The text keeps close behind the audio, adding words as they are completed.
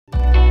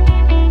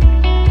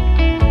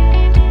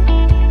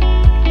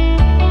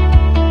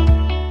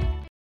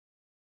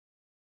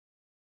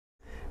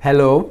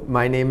Hello,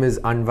 my name is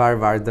Anvar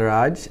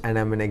Varadaraj and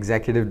I'm an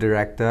Executive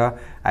Director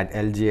at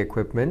ELGi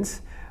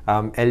Equipments.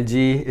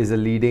 ELGi is a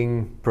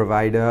leading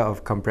provider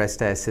of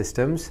compressed air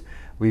systems.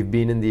 We've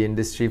been in the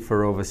industry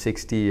for over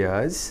 60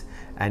 years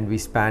and we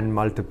span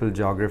multiple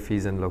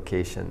geographies and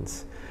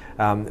locations.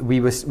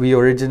 We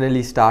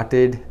originally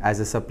started as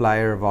a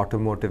supplier of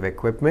automotive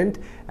equipment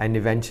and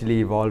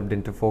eventually evolved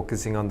into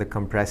focusing on the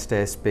compressed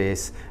air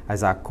space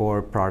as our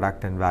core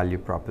product and value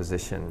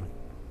proposition.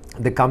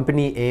 The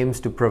company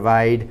aims to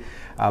provide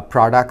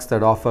products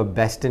that offer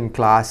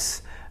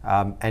best-in-class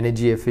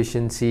energy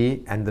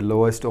efficiency and the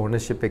lowest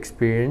ownership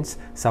experience,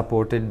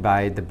 supported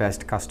by the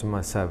best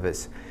customer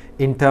service.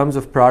 In terms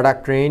of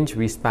product range,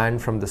 we span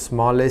from the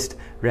smallest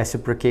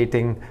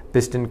reciprocating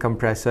piston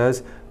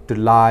compressors to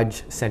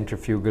large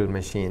centrifugal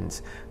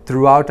machines.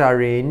 Throughout our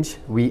range,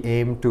 we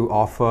aim to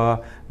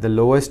offer the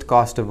lowest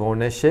cost of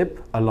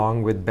ownership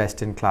along with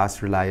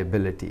best-in-class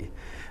reliability.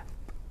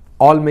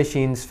 All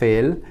machines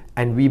fail,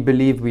 and we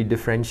believe we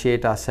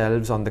differentiate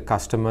ourselves on the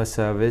customer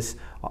service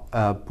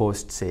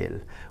post-sale.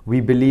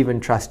 We believe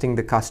in trusting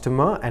the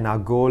customer, and our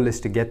goal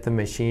is to get the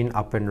machine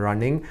up and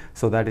running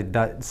so that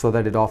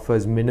it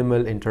offers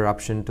minimal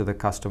interruption to the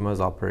customer's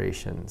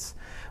operations.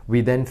 We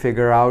then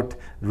figure out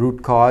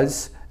root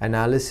cause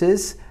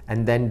analysis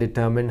and then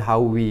determine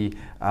how we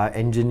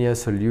engineer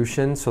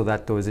solutions so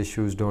that those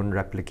issues don't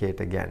replicate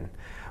again.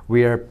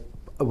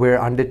 We're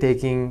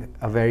undertaking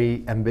a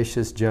very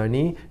ambitious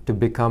journey to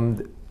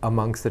become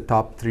amongst the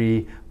top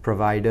 3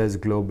 providers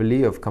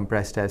globally of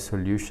compressed air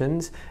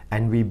solutions,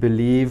 and we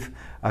believe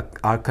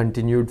our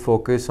continued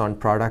focus on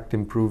product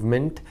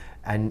improvement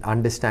and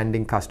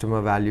understanding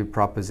customer value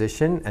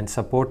proposition and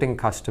supporting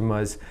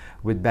customers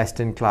with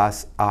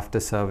best-in-class after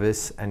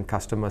service and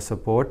customer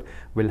support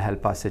will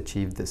help us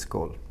achieve this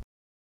goal.